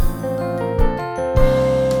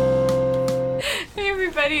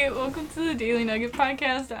everybody. Welcome to the Daily Nugget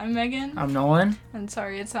Podcast. I'm Megan. I'm Nolan. And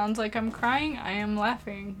sorry, it sounds like I'm crying. I am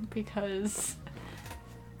laughing because,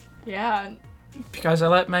 yeah. Because I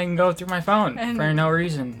let Megan go through my phone for no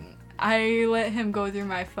reason. I let him go through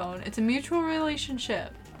my phone. It's a mutual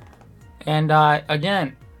relationship. And,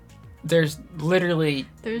 again, there's literally...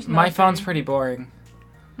 my phone's pretty boring.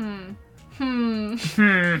 That's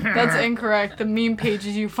incorrect. The meme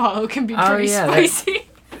pages you follow can be pretty spicy.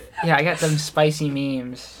 Yeah, I got them spicy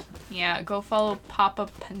memes. Yeah, go follow Papa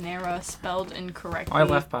Panera, spelled incorrectly. Oh, I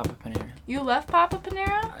left Papa Panera. You left Papa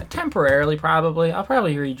Panera? Temporarily, probably. I'll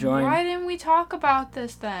probably rejoin. Why didn't we talk about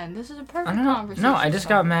this then? This is a perfect conversation. No, I just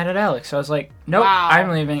got mad at Alex. I was like, nope, wow.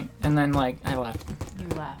 I'm leaving. And then, I left. You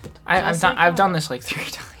left. I've done this 3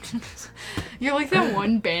 times. You're like that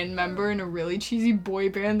one band member in a really cheesy boy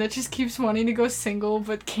band that just keeps wanting to go single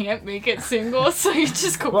but can't make it single, so you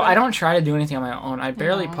just go back. I don't try to do anything on my own. I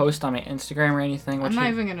barely post on my Instagram or anything. I'm not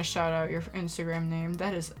even going to shout out your Instagram name.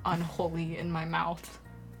 That is unholy in my mouth.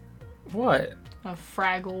 What? A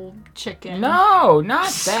Fraggle chicken. No,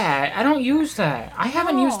 not that. I don't use that. I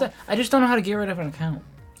haven't used that. I just don't know how to get rid of an account.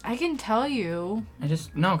 I can tell you.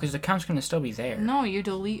 No, because the account's going to still be there. No, you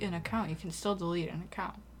delete an account. You can still delete an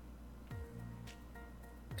account.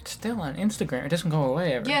 It's still on Instagram. It doesn't go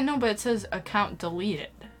away ever. Yeah, no, but it says account deleted.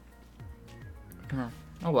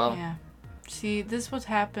 Oh well. Yeah. See, this is what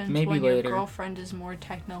happens when your girlfriend is more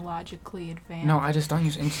technologically advanced. No, I just don't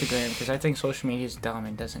use Instagram because I think social media is dumb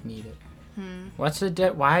and doesn't need it. What's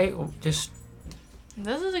the why just...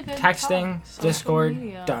 This is a good texting, Discord,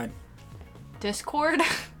 media. Done. Discord?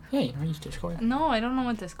 Yeah, you don't use Discord. No, I don't know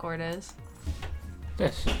what Discord is.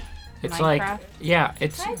 It's Minecraft?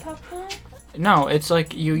 it's... Hi, Papa. No, it's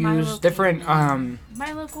you use different,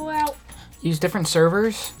 Milo, go out. Use different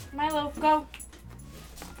servers. Milo, go.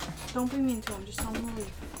 Don't be mean to him, just tell him to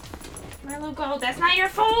leave. Milo, go. That's not your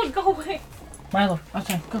food. Go away. Milo,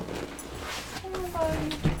 outside, go. Oh,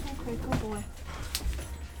 buddy. Okay, good boy.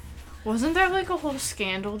 Wasn't there a whole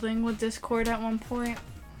scandal thing with Discord at one point?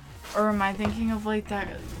 Or am I thinking of that?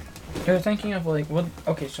 You're thinking of what?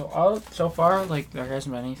 Okay, so far there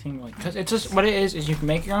hasn't been anything because it's just what it is you can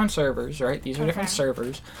make your own servers, right? These are different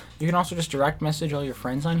servers. You can also just direct message all your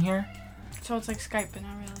friends on here. So it's like Skype, but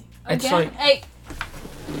not really. It's Again? Hey,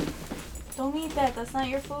 don't eat that. That's not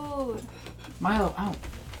your food. Milo, out.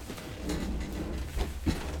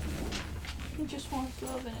 He just wants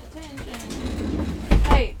love and attention.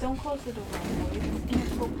 Hey, don't close the door. It's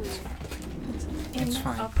inappropriate. It's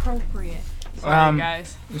fine. Inappropriate. Sorry,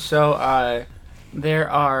 guys. So, there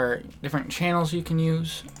are different channels you can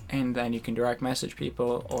use, and then you can direct message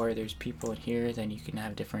people, or there's people in here, then you can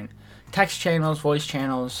have different text channels, voice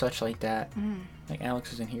channels, such like that. Like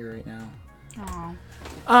Alex is in here right now.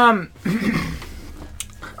 Oh.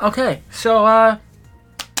 Okay, so,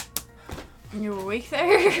 You awake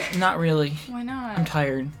there? Not really. Why not? I'm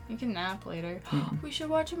tired. You can nap later. We should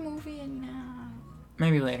watch a movie and nap.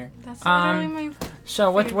 Maybe later. That's literally my So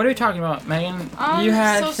what are we talking about, Megan? You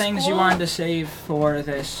had things you wanted to save for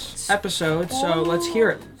this episode, so let's hear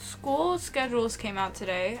it. School schedules came out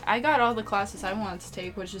today. I got all the classes I wanted to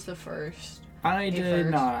take, which is the first. I did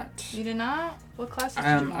not. You did not? What classes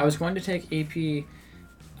did you want? I was going to take AP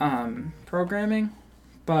programming,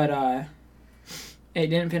 but it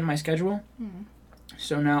didn't fit in my schedule.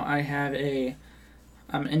 So now I have a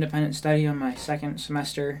independent study on my second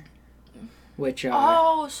semester. Which,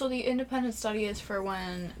 so the independent study is for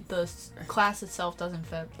when the class itself doesn't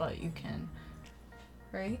fit, but you can,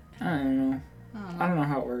 right? I don't know. I don't know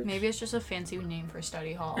how it works. Maybe it's just a fancy name for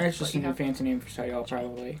study hall. It's just a fancy name for study hall,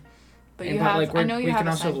 probably. But you have, I know you have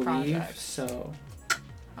a side leave, project. so...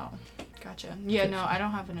 Oh, gotcha. Yeah, no, I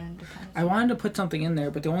don't have an independent. I wanted to put something in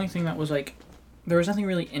there, but the only thing that was there was nothing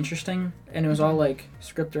really interesting, and it was all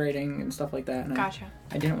script writing and stuff like that. And gotcha.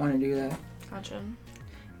 I didn't want to do that. Gotcha.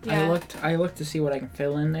 Yeah. I looked to see what I can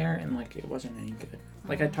fill in there, and it wasn't any good.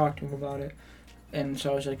 I talked to him about it, and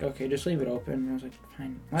so I was like, okay, just leave it open. And I was like,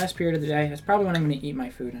 fine. Last period of the day, that's probably when I'm going to eat my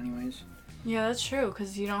food anyways. Yeah, that's true,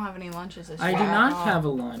 because you don't have any lunches this year. I do not have a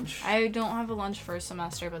lunch. I don't have a lunch first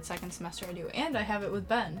semester, but second semester I do. And I have it with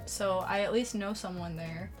Ben, so I at least know someone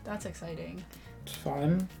there. That's exciting. It's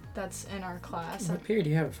fun. That's in our class. What period do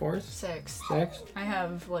you have? A fourth? Sixth. Sixth? I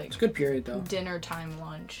have, it's a good period, though. Dinner time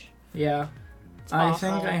lunch. Yeah. I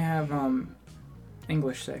think I have,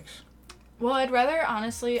 English 6. Well, I'd rather,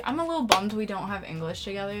 honestly, I'm a little bummed we don't have English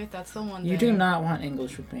together. That's the one thing. You do not want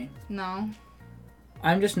English with me. No.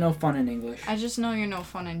 I'm just no fun in English. I just know you're no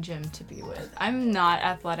fun in gym to be with. I'm not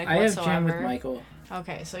athletic whatsoever. I have gym with Michael.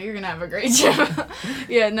 Okay, so you're gonna have a great gym.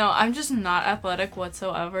 Yeah, no, I'm just not athletic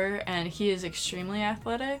whatsoever, and he is extremely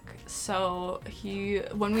athletic. So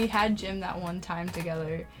when we had gym that one time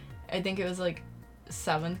together, I think it was like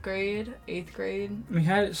 7th grade, 8th grade. We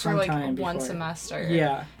had it for sometime like one before. semester.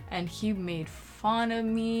 Yeah, And he made fun of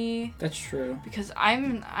me that's true. because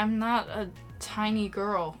I'm not a tiny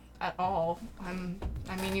girl at all. I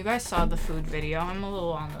mean, you guys saw the food video. I'm a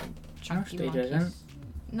little on the chunky they monkeys. didn't.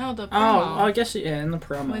 No, the promo. Oh, I guess yeah, in the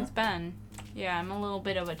promo. With Ben. Yeah, I'm a little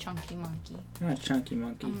bit of a chunky monkey. I'm a chunky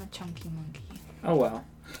monkey. I'm a chunky monkey. Oh well.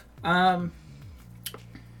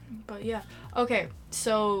 But yeah. Okay,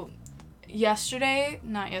 so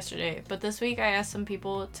not yesterday, but this week I asked some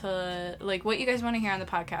people to, like, what you guys want to hear on the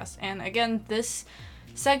podcast. And again, this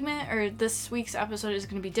segment or this week's episode is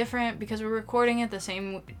going to be different because we're recording at the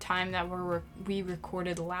same time that we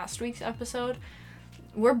recorded last week's episode.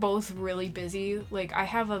 We're both really busy. Like, I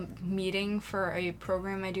have a meeting for a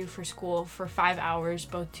program I do for school for 5 hours,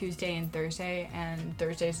 both Tuesday and Thursday, and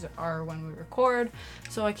Thursdays are when we record,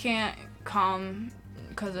 so I can't come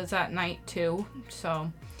because it's at night too,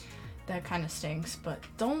 so that kind of stinks. But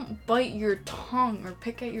don't bite your tongue or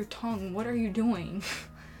pick at your tongue. What are you doing?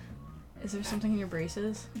 Is there something in your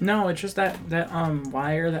braces? No, it's just that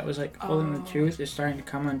wire that was like holding the Oh. tooth is starting to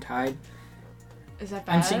come untied. Is that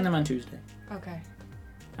bad? I'm seeing them on Tuesday. Okay.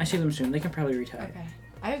 I see them soon. They can probably retie. Okay.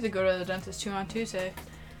 I have to go to the dentist too on Tuesday.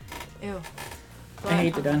 Ew. But, I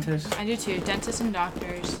hate the dentist. I do too. Dentists and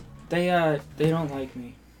doctors. They don't like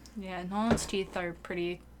me. Yeah, Nolan's teeth are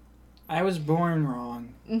pretty. I was born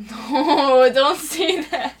wrong. No, don't say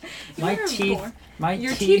that. You My were teeth, born- my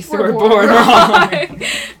Your teeth teeth were born born wrong.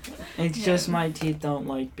 It's Yeah. just my teeth don't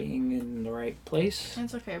like being in the right place.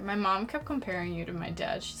 It's okay. My mom kept comparing you to my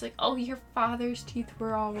dad. She's like, "Oh, your father's teeth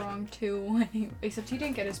were all wrong too." Except he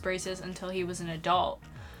didn't get his braces until he was an adult.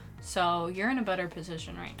 So you're in a better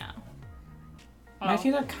position right now. My Oh.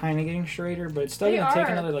 teeth are kind of getting straighter, but it's still They gonna take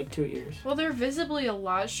are. another like 2 years. Well, they're visibly a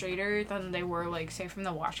lot straighter than they were, like, say, from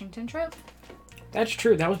the Washington trip. That's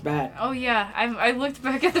true. That was bad. Oh yeah, I looked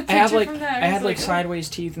back at the picture I have like from that. I had was like oh. sideways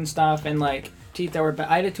teeth and stuff, and like teeth that were.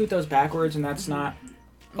 I had a tooth that was backwards, and that's not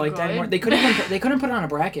like that Good. anymore. They couldn't put it on a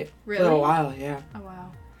bracket for a Really? while. Yeah. Oh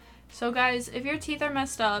wow. So guys, if your teeth are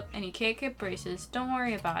messed up and you can't get braces, don't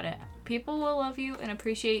worry about it. People will love you and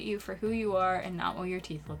appreciate you for who you are and not what your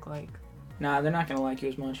teeth look like. Nah, they're not gonna like you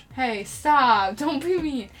as much. Hey, stop! Don't be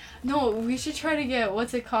mean. No, we should try to get,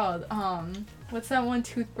 what's it called? What's that one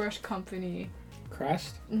toothbrush company?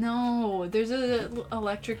 Crest? No, there's a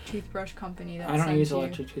electric toothbrush company that I don't sends use you.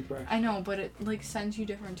 electric toothbrush. I know, but it like sends you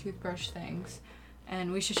different toothbrush things,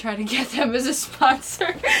 and we should try to get them as a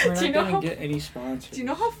sponsor. We're do you not know gonna how? get any sponsors. Do you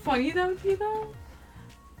know how funny that would be though?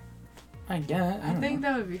 I guess. I don't think know.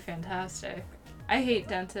 that would be fantastic. I hate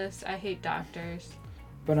dentists. I hate doctors.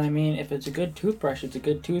 But I mean, if it's a good toothbrush, it's a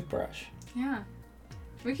good toothbrush. Yeah,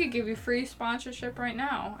 we could give you free sponsorship right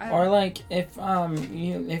now. Or like if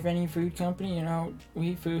if any food company, we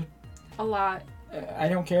eat food. A lot. I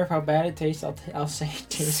don't care how bad it tastes. I'll say it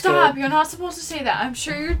tastes Stop! good. You're not supposed to say that. I'm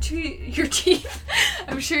sure your teeth.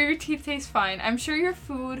 I'm sure your teeth taste fine. I'm sure your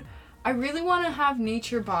food. I really want to have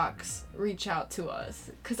Nature Box reach out to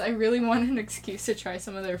us because I really want an excuse to try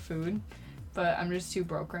some of their food, but I'm just too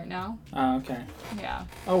broke right now. Oh, okay. Yeah.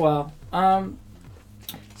 Oh well.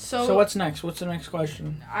 So what's next? What's the next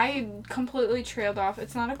question? I completely trailed off.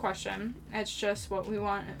 It's not a question. It's just what we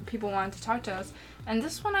want. People wanted to talk to us, and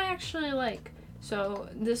this one I actually like. So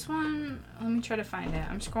this one, let me try to find it.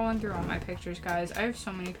 I'm scrolling through all my pictures, guys. I have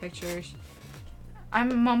so many pictures.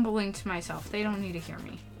 I'm mumbling to myself. They don't need to hear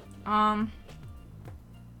me.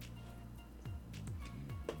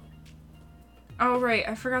 Oh, right.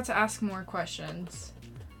 I forgot to ask more questions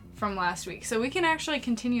from last week. So we can actually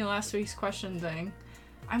continue last week's question thing.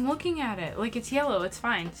 I'm looking at it. Like, it's yellow. It's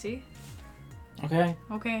fine. See? Okay.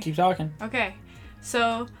 Okay. Keep talking. Okay.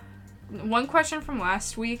 So, one question from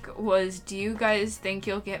last week was, do you guys think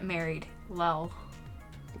you'll get married? Lol.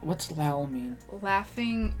 What's lol mean?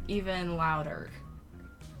 Laughing even louder.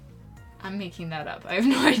 I'm making that up. I have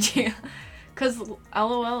no idea. Because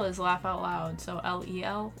LOL is laugh out loud. So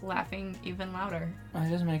LEL, laughing even louder. Oh, it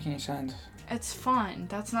doesn't make any sense. It's fun.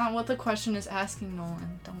 That's not what the question is asking,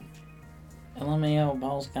 Nolan. Don't. LMAO,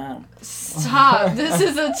 balls down. Stop. This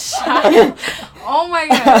is a child. Oh my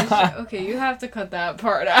gosh. Okay, you have to cut that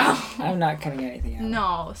part out. I'm not cutting anything out.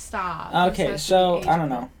 No, stop. This Okay, has to so be I don't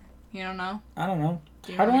know. You don't know? I don't know.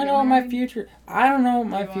 Do you How do wanna I get know what my married? future? I don't know what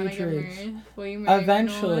my Do you wanna future get is. married? Will you marry me,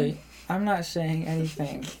 Eventually, I'm not saying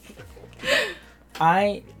anything.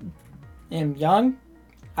 I am young.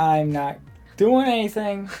 I'm not doing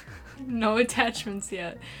anything. Nolan? No attachments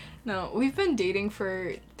yet. No, we've been dating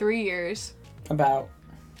for 3 years. About.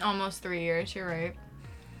 Almost 3 years, you're right.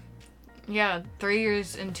 Yeah, 3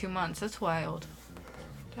 years and 2 months. That's wild.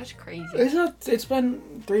 That's crazy. It's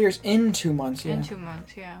been 3 years in 2 months, yeah. In 2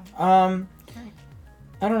 months, yeah. I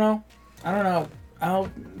don't know.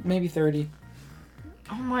 I'll maybe 30.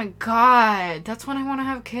 Oh my god, that's when I want to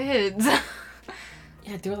have kids.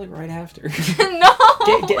 Yeah, do it like right after. No!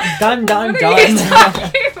 Get done. What are you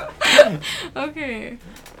talking about? Okay.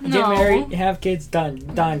 Get married, have kids, done.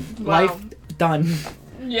 Wow. Life, done.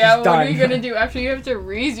 Yeah, Just what are done. you gonna do after you have to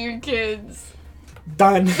raise your kids?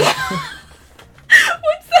 Done. What's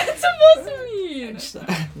that supposed to mean?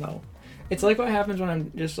 No. It's like what happens when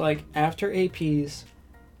I'm just like, after APs,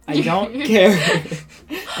 I don't care.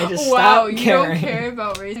 I just wow, stop you caring. don't care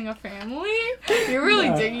about raising a family? You're really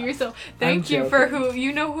No, digging yourself. I'm Thank you for joking.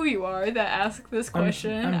 you know who you are that asked this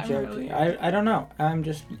question. I'm joking. Really... I don't know. I'm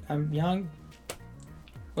young.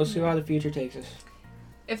 We'll see how the future takes us.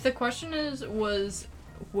 If the question was,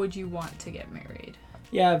 would you want to get married?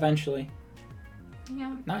 Yeah, eventually.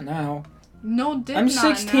 Yeah. Not now. No, I'm not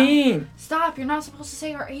 16. Now. Stop! You're not supposed to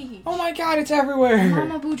say our age. Oh my god, it's everywhere.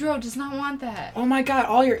 Mama Boudreaux does not want that. Oh my god,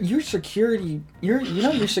 all your security, your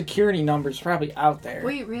security number's probably out there.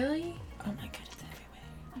 Wait, really? Oh my god, it's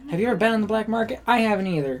everywhere. Have you ever been on the black market? I haven't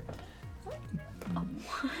either.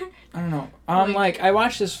 I don't know. Like I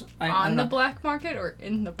watched this on the black market or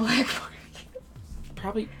in the black market?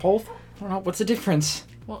 Probably both. I don't know. What's the difference?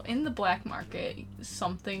 Well, in the black market,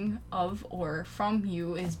 something of or from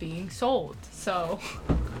you is being sold. So.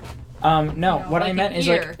 No. You know, what like I meant an is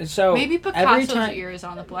ear. like so. Maybe every Picasso's time, ear is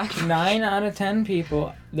on the black market. 9 out of 10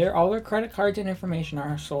 people, all their credit cards and information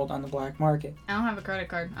are sold on the black market. I don't have a credit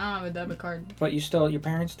card. I don't have a debit card. But your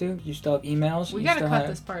parents do. You still have emails. We you gotta still cut have...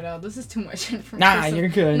 this part out. This is too much information. Nah, you're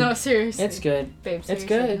good. No, seriously. It's good. Babe, seriously. It's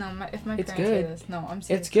good. No, if my It's parents good. hear this. No, I'm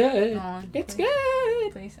serious. It's good. No, It's please.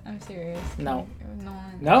 good. Please, I'm serious. No. No.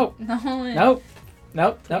 Nope. No.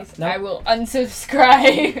 Nope. Please, Nope. I will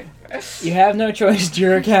unsubscribe. You have no choice to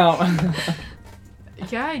your account.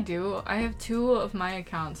 Yeah, I do. I have 2 of my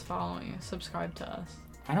accounts following. Subscribe to us.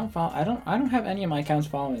 I don't have any of my accounts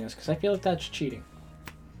following us because I feel like that's cheating.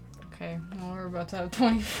 Okay, well, we're about to have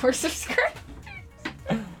 24 subscribers.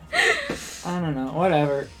 I don't know.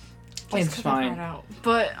 Whatever. Just It's cut that fine. part out.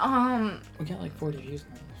 But We got like 40 views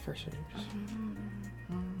on the first video.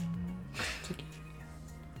 It's like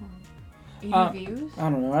 80 views? I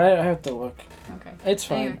don't know. I have to look. Okay. It's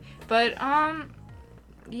fine. Anyway, but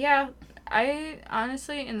yeah, I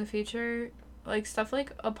honestly in the future like stuff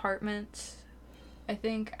like apartments. I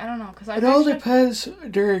think I don't know because It all depends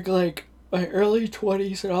during like my early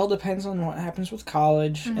 20s. It all depends on what happens with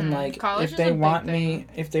college and like College if they is a big want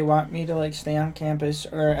thing. me to like stay on campus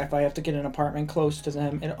or if I have to get an apartment close to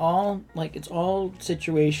them. It's all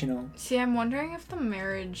situational. See, I'm wondering if the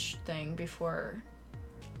marriage thing before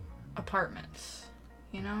apartments,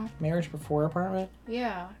 you know? Marriage before apartment?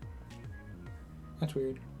 Yeah, That's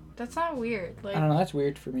weird. that's not weird. Like I don't know. That's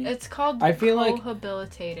weird for me. it's called I feel like-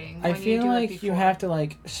 cohabitating. I when feel do it like you before. have to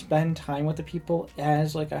like spend time with the people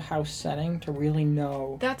as like a house setting to really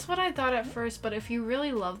know. That's what I thought at first, but if you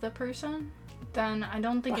really love the person, then I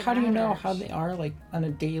don't think But it how do you know matters. how they are like on a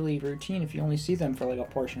daily routine if you only see them for like a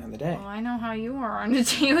portion of the day? Well, I know how you are on a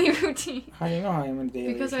daily routine. How do you know how I am on a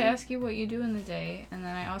daily Because I routine? ask you what you do in the day, and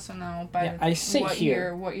then I also know by Yeah, I sit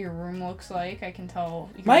here. what your room looks like. I can tell.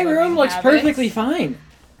 Your My living room looks habits. perfectly fine.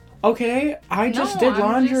 Okay, I just did I'm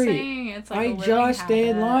laundry. Just saying, it's like a I living just did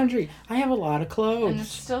habit. laundry. I have a lot of And it's clothes.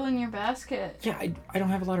 still in your basket. Yeah, I don't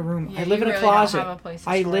have a lot of room. Yeah, I live you in a really don't closet. have a place to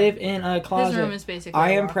I store. live in a His room closet. is basically. I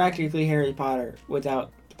a am walk-in. practically Harry Potter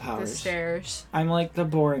without the the powers. stairs. I'm like the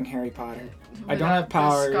boring Harry Potter. I don't without have the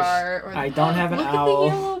powers. scar or I the- don't have an Look owl.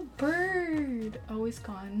 at the yellow bird. Oh, he's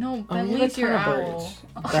gone. No, Oh, we have a Bentley's your ton of owl.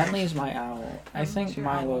 birds. Bentley's my owl. I Bentley's think your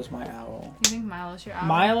owl. Milo's my owl. You think Milo's your owl?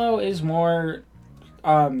 Milo is more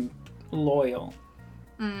loyal.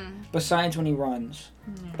 Mm. Besides when he runs.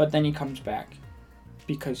 Yeah. But then he comes back.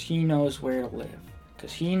 Because he knows where to live.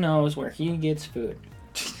 Because he knows where he gets food.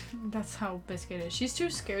 That's how Biscuit is. She's too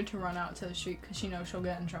scared to run out to the street because she knows she'll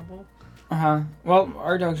get in trouble. Uh-huh. Well,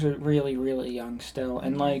 our dogs are really, really young still.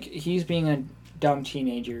 And, like, he's being a dumb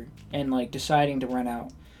teenager. And, like, deciding to run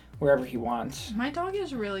out wherever he wants. My dog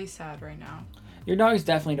is really sad right now. Your dog is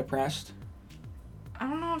definitely depressed. I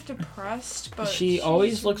don't know if depressed, but She she's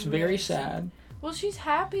always looks really very sad. Well, she's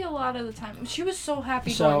happy a lot of the time. She was so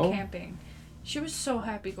happy So? going camping. She was so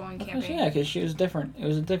happy going camping. Yeah, because she was different. It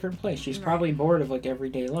was a different place. She's Right. probably bored of, like,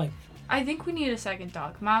 everyday life. I think we need a second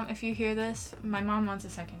dog. Mom, if you hear this, my mom wants a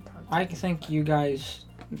second dog. I think you guys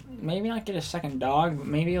maybe not get a second dog, but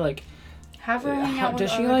maybe, like, Have her hang out with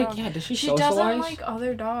does she other like? dogs. Yeah, does she She socialize? doesn't like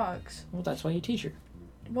other dogs. Well, that's why you teach her.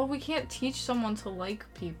 Well, we can't teach someone to like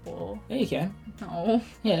people. Yeah, you can. No.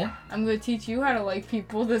 Yeah. I'm gonna teach you how to like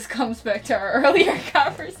people. This comes back to our earlier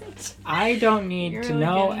conversation. I don't need You're to really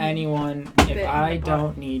know getting anyone bit if in I the butt.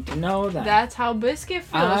 don't need to know them. That's how Biscuit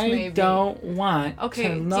feels, I maybe. don't want Okay,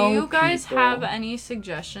 to know do you guys people. have any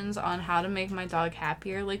suggestions on how to make my dog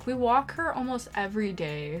happier? Like, we walk her almost every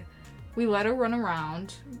day. We let her run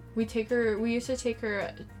around. We used to take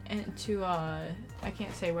her into, I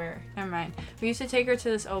can't say where. Never mind. We used to take her to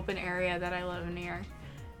this open area that I live near.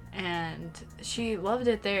 And she loved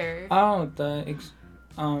it there. Oh,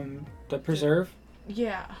 the preserve?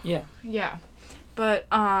 Yeah. Yeah. Yeah. But,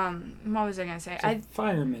 what was I gonna say? It's a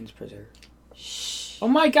fireman's preserve. Shh. Oh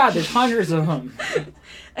my god, there's hundreds of them.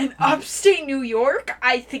 In upstate New York?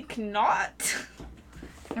 I think not.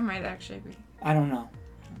 There might actually be. I don't know.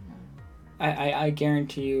 I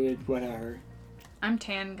guarantee you it's whatever. I'm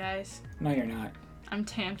tan, guys. No, you're not. I'm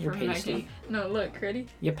tan You're from pasty. Megan. No, look, ready?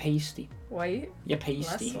 You're pasty. White? You're Less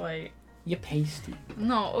pasty. white. You're pasty.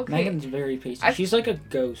 No, okay. Megan's very pasty. She's like a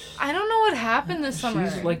ghost. I don't know what happened this summer.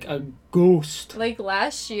 She's like a ghost. Like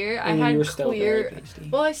last year, I Oh, you had were still very clear. pasty.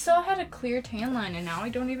 Well, I still had a clear tan line, and now I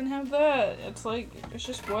don't even have that. It's like it's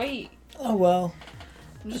just white. Oh well.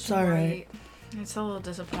 Just It's alright. It's a little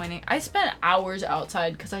disappointing. I spent hours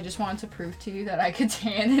outside because I just wanted to prove to you that I could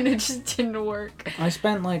tan, and it just didn't work. I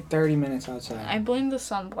spent like 30 minutes outside. I blame the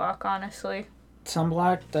sunblock, honestly.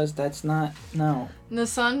 Sunblock that's not no. The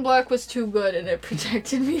sunblock was too good, and it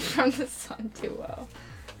protected me from the sun too well.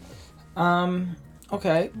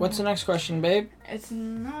 Okay. What's the next question, babe? It's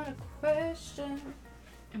not a question.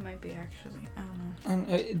 It might be actually. I don't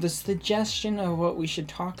know. The suggestion of what we should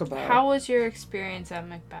talk about. How was your experience at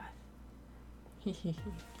Macbeth?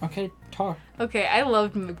 Okay, talk. Okay, I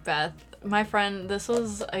loved Macbeth. My friend, this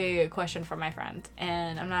was a question from my friend,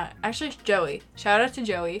 and I'm not actually Joey. Shout out to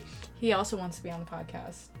Joey. He also wants to be on the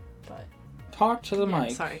podcast, but Talk to the yeah,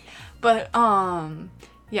 mic. sorry. But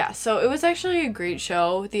yeah, so it was actually a great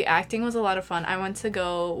show. The acting was a lot of fun. I went to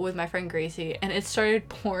go with my friend Gracie, and it started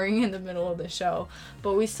pouring in the middle of the show,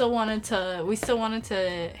 but we still wanted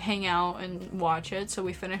to hang out and watch it, so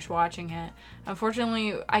we finished watching it.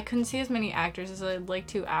 Unfortunately, I couldn't see as many actors as I'd like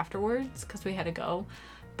to afterwards because we had to go,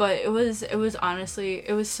 but it was honestly,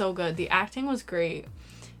 it was so good. The acting was great.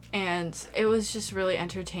 And it was just really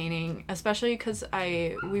entertaining, especially because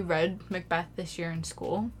we read Macbeth this year in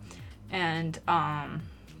school, and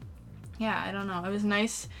yeah, I don't know. It was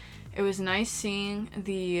nice. It was nice seeing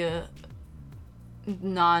the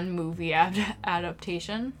non-movie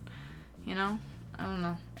adaptation. You know, I don't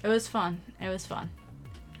know. It was fun. It's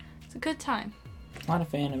a good time. Not a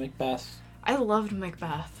fan of Macbeth. I loved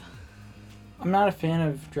Macbeth. I'm not a fan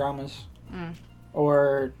of dramas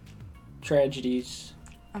or tragedies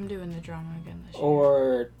I'm doing the drama again this year.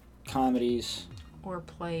 or comedies Or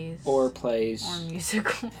plays. or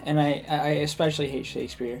musical. And I especially hate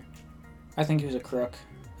Shakespeare. I think he was a crook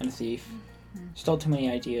and a thief. Stole too many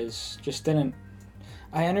ideas. Just didn't.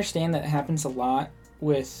 I understand that happens a lot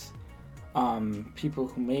with people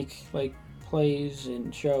who make like plays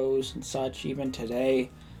and shows and such even today,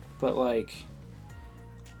 but like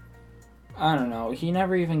I don't know. He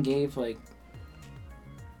never even gave like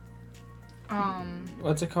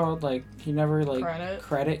what's it called? Like he never like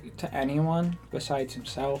credit to anyone besides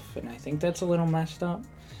himself, and I think that's a little messed up.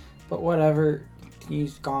 But whatever.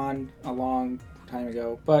 He's gone a long time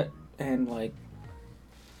ago. But and like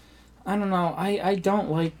I don't know. I don't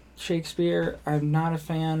like Shakespeare. I'm not a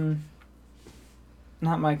fan.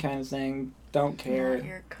 Not my kind of thing. Don't care. Not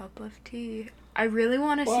your cup of tea. I really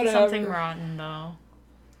want to see Whatever. something rotten though.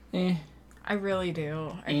 Eh. I really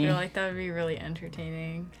do. I feel like that would be really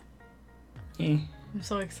entertaining. Eh. I'm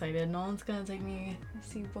so excited. Nolan's gonna take me to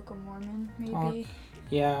see Book of Mormon, maybe. Talk.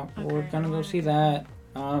 Yeah, we're Okay, gonna go alright. see that.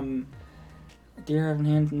 Dear Evan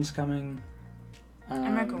Hansen's coming.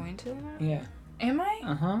 Am I going to that? Yeah. Am I?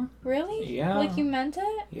 Uh-huh. Really? Yeah. Like you meant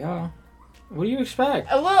it? Yeah. What do you expect?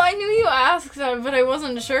 Well, I knew you asked that, but I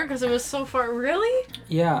wasn't sure because it was so far. Really?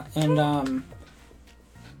 Yeah, and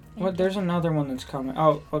what? There's another one that's coming.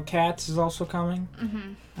 Oh, well, Cats is also coming.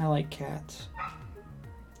 Mhm. I like Cats.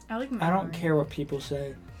 I like. I don't care what people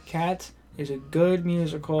say. Cats is a good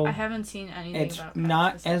musical. I haven't seen anything It's about.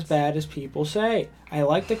 not Cats as bad as people say. I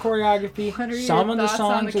like the choreography. What are your Some of the thoughts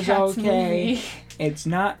on songs the is Cats okay. movie? It's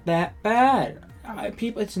not that bad.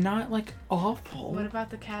 People, it's not like awful. What about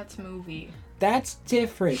the Cats movie? That's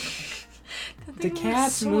different. That The thing was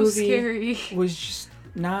Cats so movie scary. was just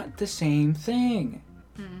not the same thing.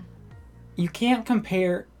 You can't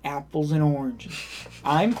compare apples and oranges.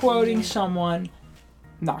 I'm quoting someone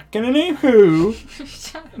Not gonna name who,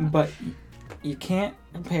 Shut up. but you can't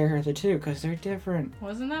compare the two because they're different.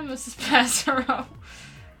 Wasn't that Mrs. Passero?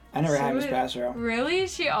 I never had Miss Passero. Really?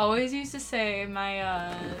 She always used to say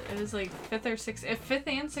my, it was like 5th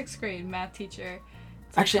and 6th grade math teacher.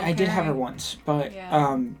 Actually, I did have her once, but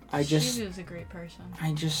Yeah. she was a great person.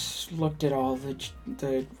 I just looked at all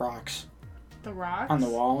the rocks The rocks? on the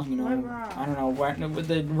wall. You know, What rock? I don't know what. With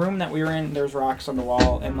the room that we were in, there's rocks on the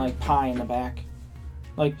wall and like pie in the back,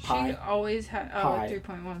 like pie. She always had, Pie.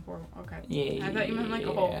 3.14, okay. Yeah. I thought you meant like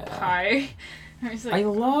a whole pie. I was like, I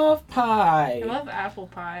love pie. I love apple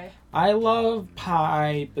pie. I love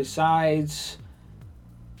pie besides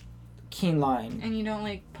key lime. And you don't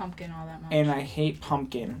like pumpkin all that much. And I hate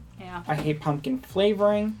pumpkin. Yeah. I hate pumpkin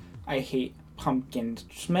flavoring. I hate pumpkin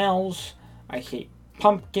smells. I hate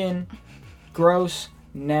pumpkin. Gross,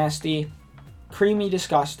 nasty, creamy,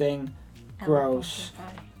 disgusting, I love gross.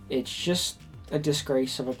 pumpkin pie. It's just a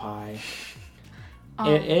disgrace of a pie. Um,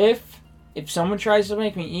 If someone tries to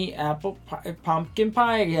make me eat pumpkin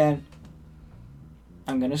pie again,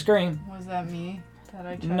 I'm gonna scream. Was that me? That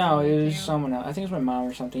I tried No, to it make was you? someone else. I think it was my mom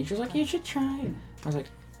or something. She was like, "You should try it." I was like,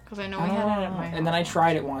 Because I know we had it at my house. and then I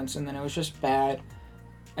tried it once, and then it was just bad.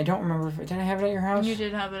 I don't remember if did I have it at your house? You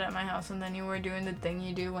did have it at my house, and then you were doing the thing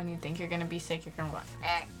you do when you think you're gonna be sick. You're gonna go.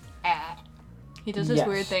 He does this Yes.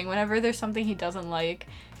 weird thing. Whenever there's something he doesn't like,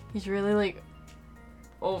 he's really like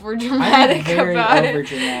over I'm dramatic very about over it.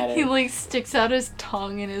 dramatic. He like sticks out his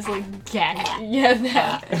tongue and is like yeah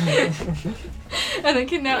that. And I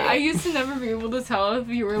can now. I used to never be able to tell if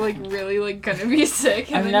you were like really like gonna be sick.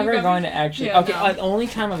 And I'm then never you got going me- to actually. Yeah, okay, no. the only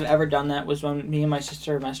time I've ever done that was when me and my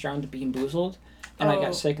sister messed around to Bean Boozled, and I Oh.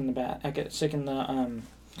 got sick in the bath. I got sick in the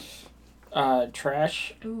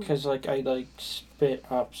trash Ooh. because like I like spit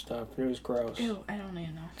up stuff. It was gross. Ew, I don't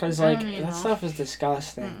even know. Because I like don't even that know. stuff is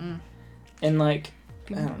disgusting, Mm-mm. and like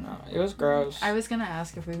I don't know, it was gross. I was gonna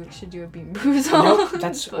ask if we should do a Bean Boozled. Nope,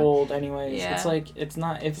 that's but old anyways. Yeah. It's like it's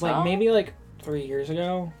not. It's So? like maybe like 3 years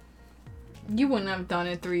ago. You wouldn't have done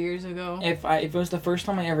it 3 years ago. If it was the first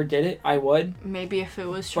time I ever did it, I would. Maybe if it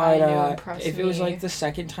was But trying to impress if me. it was like the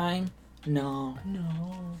second time, no. No.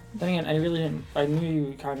 Then again, I really didn't. I knew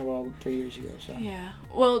you kind of well 3 years ago, so. Yeah.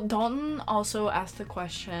 Well, Dalton also asked the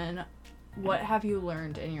question, what have you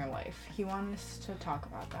learned in your life? He wanted us to talk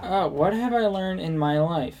about that. What have I learned in my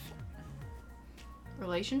life?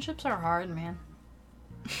 Relationships are hard, man.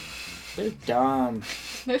 They're dumb.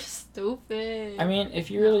 They're stupid. I mean,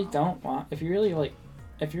 if you really don't want, if you're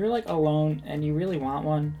like alone and you really want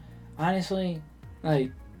one, honestly,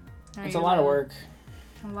 like, Are it's you a lot of work.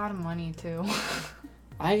 A lot of money, too.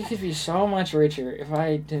 I could be so much richer if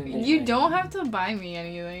I didn't. date You my- don't have to buy me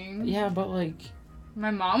anything. Yeah, but like,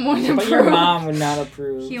 My mom wouldn't but approve. your mom would not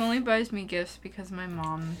approve. He only buys me gifts because my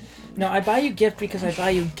mom... No, I buy you gift because I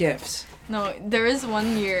buy you gifts. No, there is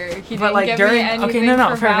one year he But didn't like get during me anything okay, no,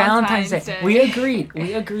 for for Valentine's Day, we Day. agreed.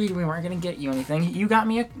 We agreed we weren't gonna get you anything. You got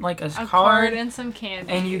me a A card, card and some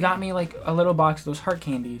candy. and you got me like a little box of those heart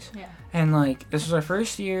candies. Yeah. And like this was our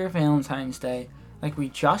first year of Valentine's Day. Like we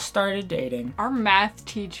just started dating. Our math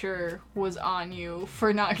teacher was on you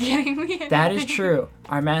for not getting me anything. That is true.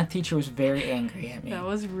 Our math teacher was very angry at me. That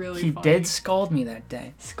was really He funny. did scold me that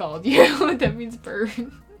day. Scald you. That means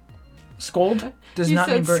burn. Scold does You not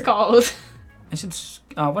mean said burn. scald. I said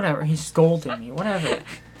whatever. He scolded me. Whatever.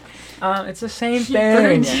 It's the same He thing.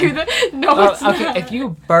 burned you. No, it's Okay, not. if you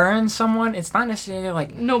burn someone, it's not necessarily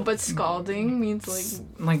like No, but scalding means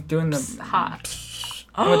like doing the hot.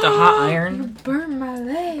 with the hot You iron burned my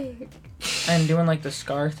leg. and doing like the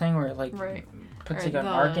scar thing where it like Right. puts Or like a the-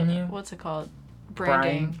 mark in you. What's it called?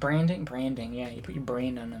 Branding. Branding. Yeah, you put your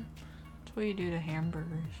brand on them. That's what you do to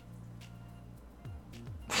hamburgers.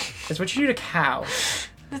 It's what you do to cows.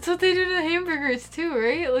 That's what they do to hamburgers too,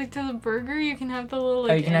 right? Like to the burger, you can have the little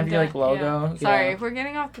like. Oh, you can have your, like, indent- logo? Yeah. Sorry, Yeah. we're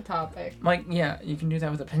getting off the topic. Like yeah, you can do that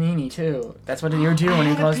with a panini too. That's what you do when you I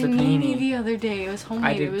had close a the panini panini. the other day. It was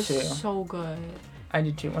homemade. did It was too. so good. I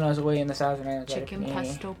did too when I was away in the Southern Islands. I had a Chicken panini.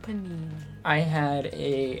 pesto panini. I had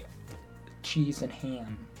a cheese and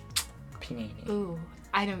ham panini. Ooh,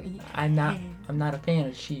 I don't eat. I'm not ham. a fan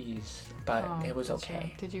of cheese, but Oh, it was that's okay.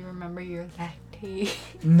 right. Did you remember your lactate?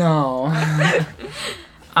 No.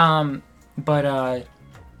 But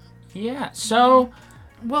yeah. So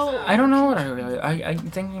Well, I don't know what I'm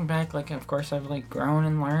thinking back. Like, of course, I've like grown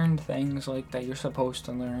and learned things like that you're supposed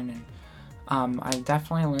to learn, and I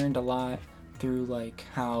definitely learned a lot through like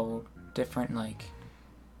how different like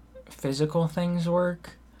physical things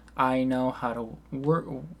work. I know how to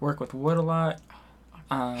work with wood a lot.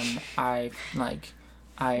 I've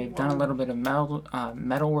done a little bit of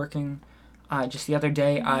metalworking. Just the other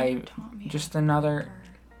day, You never taught me just how to another. woodwork.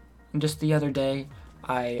 just the other day,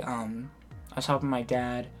 I was helping my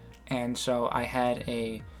dad, and so I had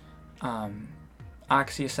a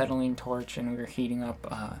oxyacetylene torch, and we were heating up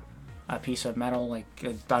a piece of metal, like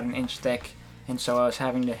about an inch thick, and so I was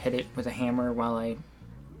having to hit it with a hammer while I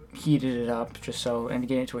heated it up, and to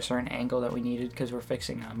get it to a certain angle that we needed because we're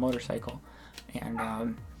fixing a motorcycle,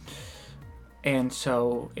 and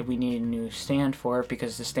so we needed a new stand for it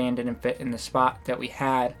because the stand didn't fit in the spot that we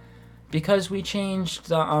had because we changed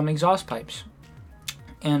the exhaust pipes,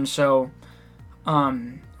 and so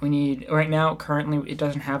we need right now. Currently, it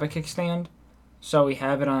doesn't have a kickstand, so we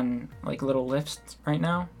have it on like little lifts right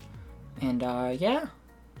now, and yeah.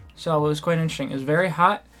 So it was quite interesting. It was very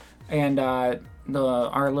hot, and our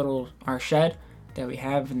shed that we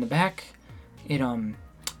have in the back, it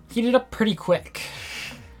heated up pretty quick.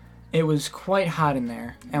 It was quite hot in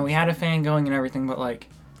there, and we had a fan going and everything, but like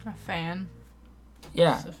a fan.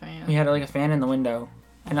 Yeah, just a fan. We had like a fan in the window,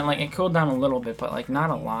 and then it cooled down a little bit, but like not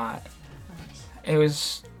a lot. It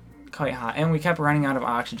was quite hot, and we kept running out of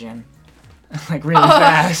oxygen. Like really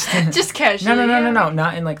fast. Just casually. No,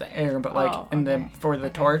 not in like the air, but like for the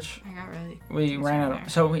torch. I got really. We ran out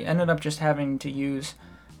of, so we ended up just having to use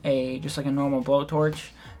a normal blowtorch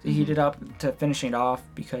to heat it up to finish it off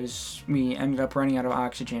because we ended up running out of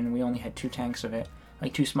oxygen. We only had 2 tanks of it,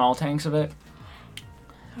 like 2 small tanks of it,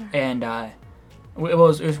 and it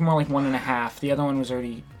was more like 1.5. The other one was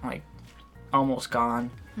already like almost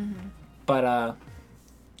gone. Mm-hmm. But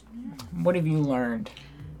what have you learned?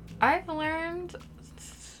 I've learned,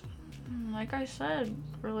 like I said,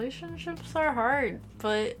 relationships are hard,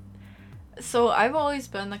 but so I've always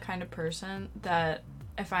been the kind of person that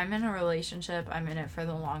if I'm in a relationship, I'm in it for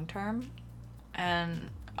the long term,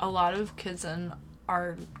 and a lot of kids in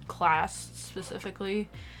our class specifically,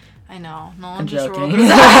 I know, no one just rolled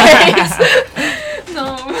his eyes.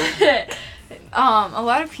 No, but, a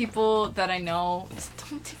lot of people that I know,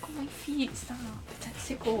 don't tickle my feet, stop, that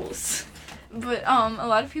tickles. But a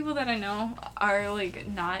lot of people that I know are like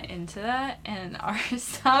not into that and are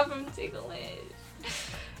stop I'm tickling.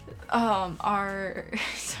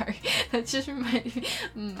 Sorry, that just reminded me.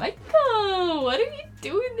 Michael, what are you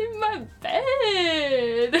doing in my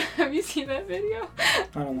bed? Have you seen that video?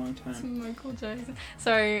 Not a long time. It's Michael Jackson.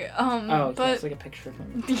 Sorry. Oh, but it's like a picture of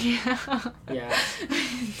him. Yeah. Yeah.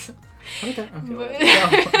 Okay.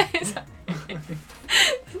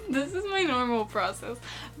 This is my normal process,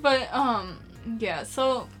 but yeah.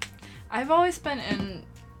 So I've always been in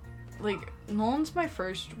like Nolan's my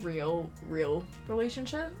first real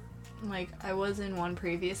relationship. Like I was in one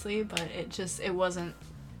previously, but it wasn't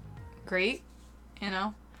great, you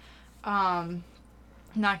know.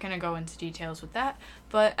 Not gonna go into details with that,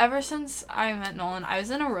 but ever since I met Nolan, I was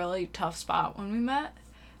in a really tough spot when we met,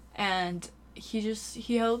 and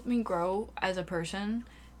he helped me grow as a person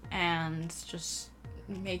and just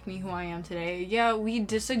make me who I am today. Yeah, we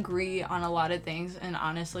disagree on a lot of things, and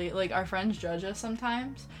honestly, like our friends judge us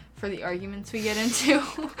sometimes for the arguments we get into.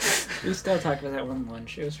 We still talk about that one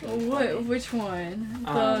lunch. It was really funny. Which one?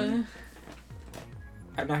 I'm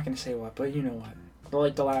not gonna say what, but you know what.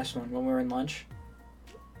 But the last one when we were in lunch.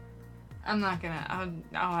 I'm not gonna.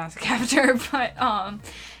 I'll ask after, but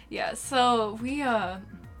yeah. So we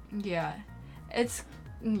it's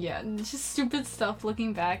just stupid stuff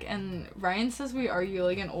looking back, and Ryan says we argue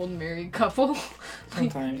like an old married couple.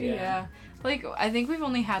 Sometimes, yeah. Like I think we've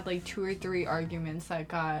only had like 2 or 3 arguments that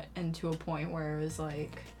got into a point where it was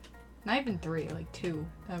like, not even 3, like 2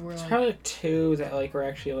 that were. It's probably like 2 that like were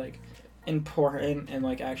actually like important and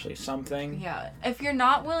like actually something. Yeah, if you're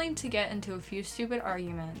not willing to get into a few stupid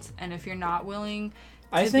arguments, and if you're not willing,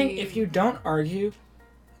 I think if you don't argue,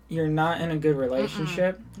 you're not in a good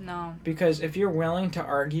relationship. No. Because if you're willing to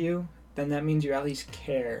argue, then that means you at least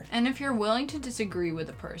care. And if you're willing to disagree with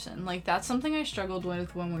a person, like that's something I struggled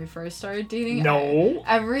with when we first started dating. No.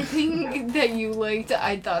 Everything that you liked,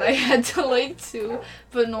 I thought I had to like too.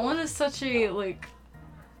 But Nolan is such a like,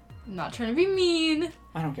 not trying to be mean.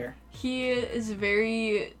 I don't care. He is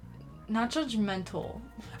very, not judgmental.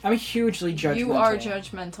 I'm hugely judgmental. You are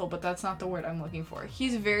judgmental, but that's not the word I'm looking for.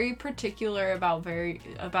 He's very particular about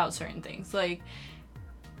certain things. Like,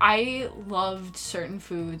 I loved certain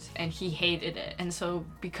foods and he hated it. And so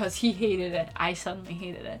because he hated it, I suddenly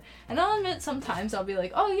hated it. And I'll admit sometimes I'll be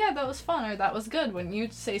like, oh yeah, that was fun or that was good when you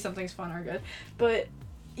say something's fun or good. But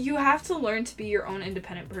you have to learn to be your own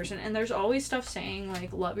independent person. And there's always stuff saying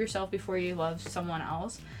like, love yourself before you love someone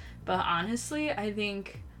else. But honestly, I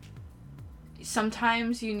think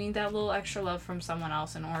sometimes you need that little extra love from someone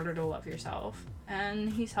else in order to love yourself.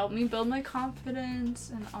 And he's helped me build my confidence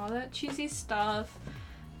and all that cheesy stuff.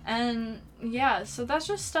 And yeah, so that's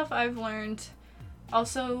just stuff I've learned.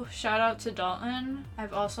 Also, shout out to Dalton.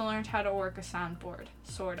 I've also learned how to work a soundboard.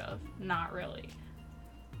 Sort of. Not really.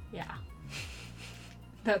 Yeah.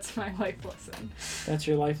 That's my life lesson. That's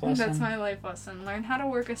your life lesson? That's my life lesson. Learn how to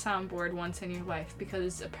work a soundboard once in your life,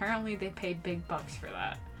 because apparently they pay big bucks for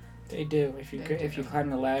that. They do. If you climb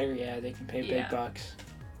the ladder, yeah, they can pay Yeah. big bucks.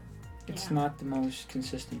 It's Yeah. not the most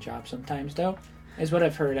consistent job sometimes, though, is what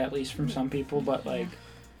I've heard, at least from some people. But like,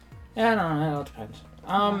 I don't know. It all depends.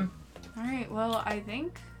 All right. Well, I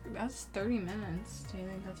think that's 30 minutes. Do you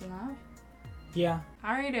think that's enough? Yeah.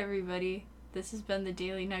 All right, everybody. This has been the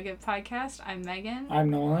Daily Nugget Podcast. I'm Megan. I'm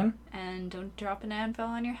Nolan. And don't drop an anvil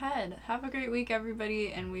on your head. Have a great week,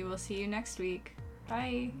 everybody, and we will see you next week.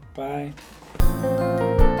 Bye. Bye.